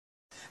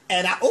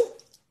And I, ooh.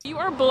 You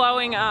are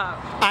blowing up.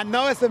 I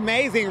know, it's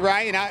amazing,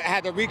 right? And I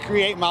had to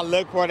recreate my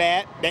look for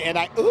that. And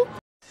I, ooh.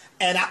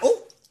 And I, ooh.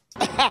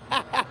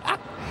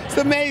 It's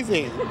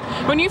amazing.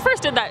 When you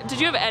first did that, did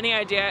you have any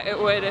idea it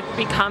would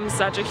become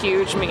such a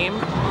huge meme?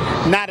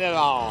 Not at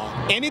all.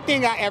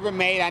 Anything I ever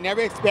made, I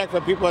never expect for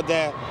people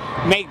to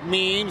make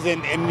memes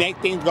and make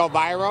things go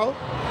viral.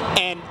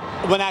 And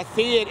when I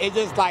see it, it's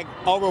just like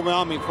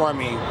overwhelming for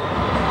me.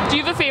 Do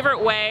you have a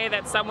favorite way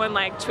that someone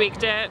like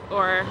tweaked it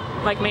or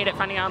like made it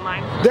funny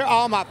online? They're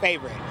all my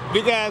favorite,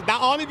 because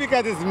not only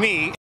because it's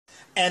me,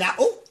 and I,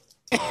 ooh,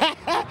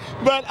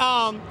 but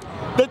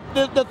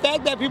the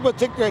fact that people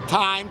took their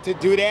time to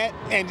do that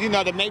and, you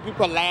know, to make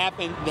people laugh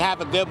and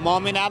have a good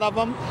moment out of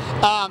them,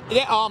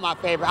 they're all my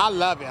favorite. I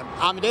love them.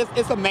 I mean,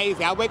 it's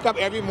amazing. I wake up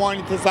every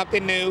morning to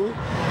something new,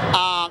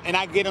 and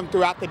I get them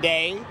throughout the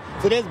day.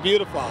 So that's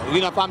beautiful.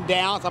 You know, if I'm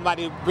down,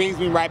 somebody brings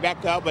me right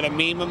back up with a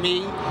meme of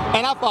me,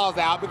 and I falls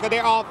out because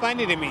they're all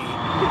funny to me.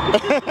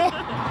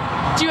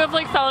 Do you have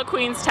like fellow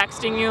queens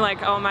texting you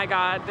like, oh my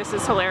God, this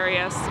is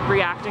hilarious,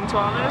 reacting to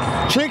all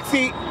this?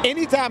 Trixie,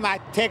 anytime I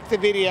text a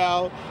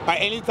video or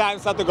anytime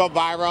something goes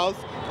viral,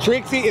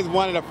 Trixie is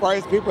one of the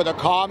first people to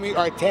call me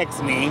or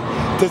text me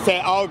to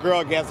say, oh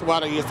girl, guess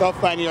what, or you're so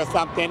funny or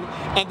something.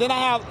 And then I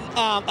have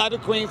other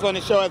queens on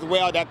the show as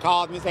well that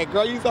calls me and say,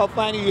 girl, you're so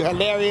funny, you're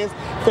hilarious.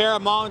 Farrah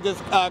Moan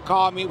just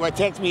called me or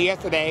texted me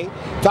yesterday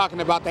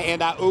talking about the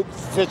and I oops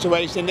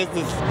situation. This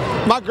is,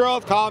 my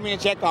girls call me and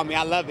check on me.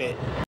 I love it.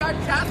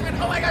 Jasmine,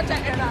 oh my God,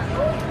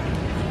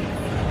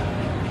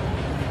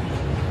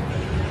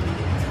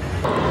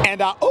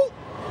 And I, ooh.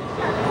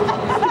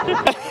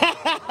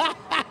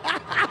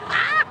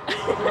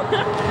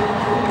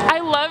 I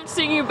loved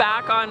seeing you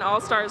back on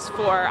All Stars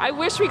 4. I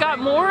wish we got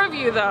more of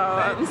you though.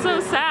 I'm so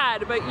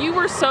sad, but you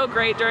were so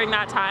great during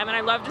that time, and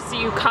I love to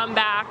see you come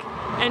back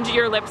and do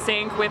your lip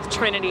sync with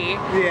Trinity.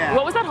 Yeah.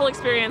 What was that whole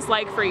experience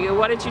like for you?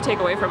 What did you take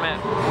away from it?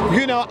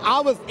 You know,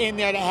 I was in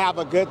there to have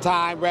a good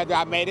time, whether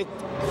I made it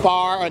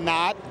far or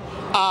not.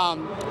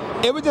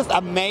 It was just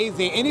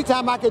amazing.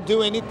 Anytime I could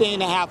do anything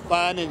to have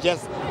fun and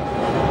just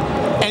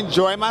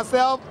enjoy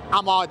myself,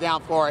 I'm all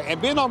down for it.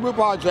 And being on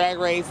RuPaul Drag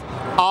Race,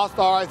 All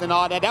Stars and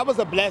all that, that was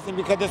a blessing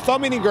because there's so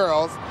many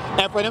girls,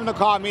 and for them to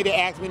call me to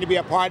ask me to be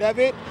a part of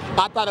it,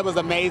 I thought it was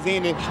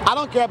amazing. And I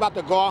don't care about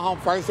the going home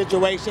first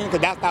situation, because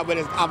that's not what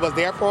I was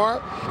there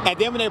for. And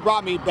then when they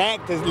brought me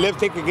back to lip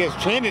sync against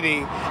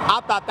Trinity,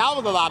 I thought that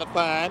was a lot of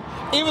fun,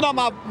 even though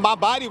my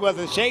body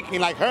wasn't shaking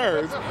like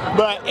hers.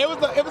 But it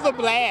was a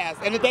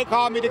blast. And if they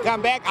called me to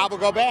come back, I would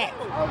go back.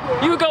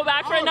 You would go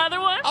back for another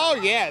one? Oh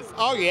yes,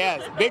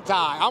 big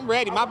time. I'm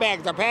ready. My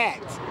bags are packed.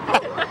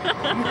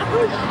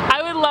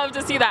 I would love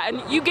to see that,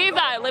 and you gave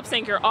that lip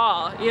sync your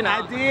all, you know.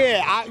 I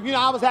did.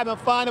 I was having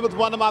fun. It was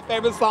one of my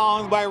favorite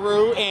songs by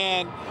Ru,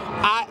 and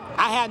I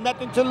had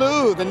nothing to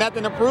lose and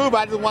nothing to prove.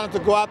 I just wanted to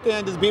go out there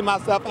and just be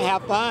myself and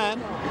have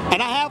fun,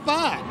 and I have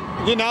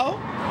fun, you know.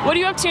 What are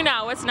you up to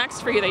now? What's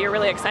next for you that you're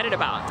really excited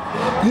about?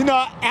 You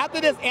know,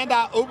 after this and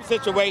I oops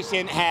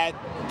situation had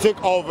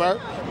took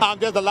over,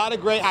 there's a lot of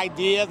great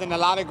ideas and a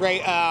lot of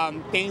great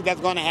things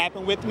that's going to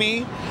happen with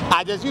me.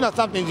 I just, you know,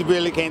 some things you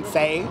really can't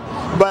say,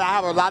 but I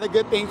have a lot of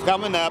good things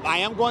coming up. I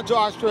am going to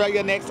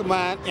Australia next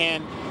month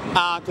and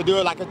to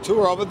do like a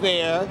tour over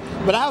there,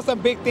 but I have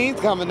some big things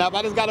coming up.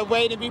 I just got to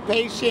wait and be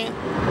patient.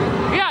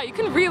 Yeah, you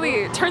can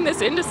really turn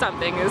this into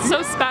something. It's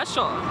so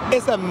special.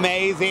 It's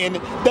amazing.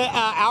 The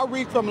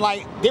outreach from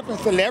like different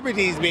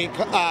celebrities being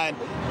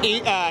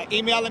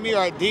emailing me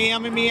or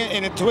DMing me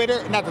in the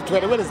Twitter, not the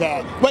Twitter, what is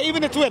that? Well,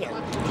 even the Twitter.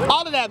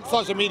 All of that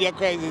social media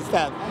crazy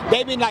stuff.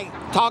 They've been like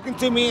talking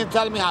to me and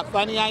telling me how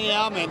funny I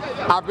am, and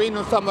I bring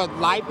them some of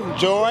life and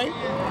joy.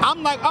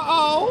 I'm like,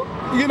 uh-oh,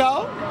 you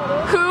know.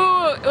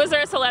 Who, was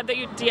there a celeb that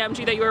you DM'd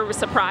you that you were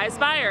surprised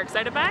by or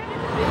excited by?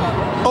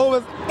 Oh,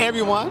 it was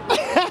everyone.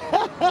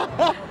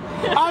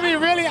 I mean,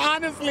 really,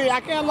 honestly,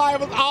 I can't lie, it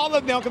was all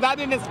of them because I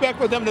didn't expect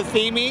for them to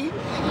see me.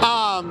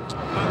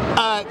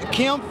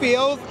 Kim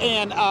Fields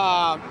and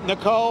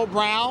Nicole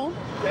Brown,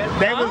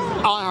 they was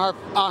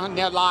on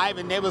their live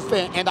and they was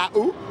saying, and I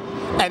ooh.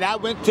 And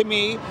that went to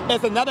me.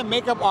 It's another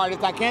makeup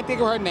artist. I can't think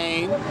of her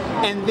name.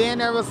 And then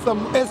there was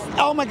some.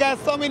 Oh my God,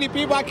 so many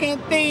people I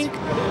can't think.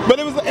 But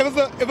it was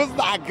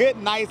a good,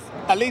 nice.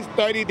 At least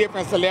 30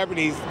 different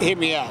celebrities hit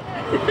me up.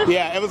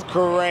 Yeah, it was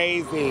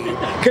crazy.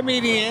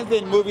 Comedians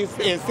and movies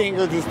and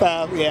singers and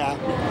stuff. Yeah.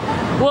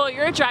 Well,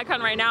 you're at DragCon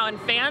right now, and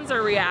fans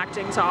are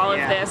reacting to all of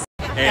this.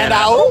 And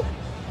I.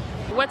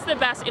 What's the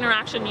best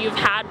interaction you've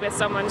had with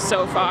someone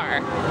so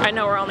far? I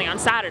know we're only on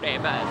Saturday,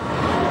 but.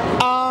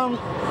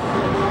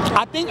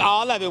 I think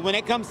all of it. When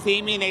they come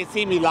see me and they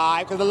see me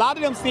live, because a lot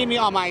of them see me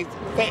on my,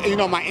 you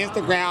know, my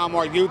Instagram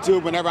or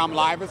YouTube whenever I'm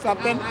live or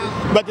something.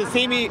 But to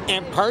see me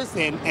in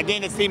person and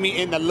then to see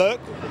me in the look,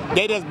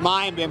 they just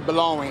mind been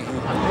blowing.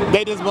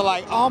 They just were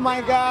like, oh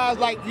my gosh,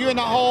 like you're in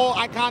a whole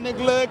iconic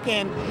look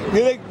and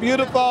you look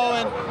beautiful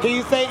and can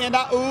you say and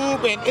I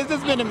oop, and it's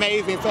just been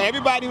amazing. So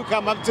everybody who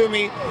come up to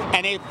me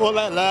and they full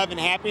of love and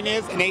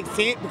happiness and they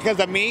see it because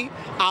of me,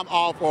 I'm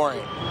all for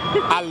it.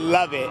 I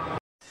love it.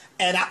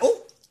 And I oop.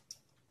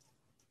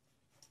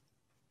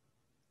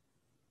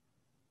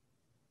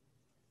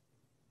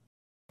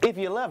 If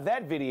you love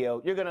that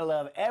video, you're gonna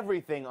love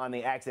everything on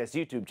the Access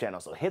YouTube channel,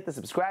 so hit the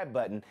subscribe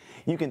button.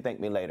 You can thank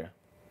me later.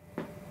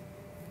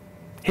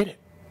 Hit it.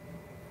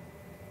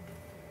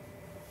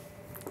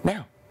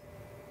 Now.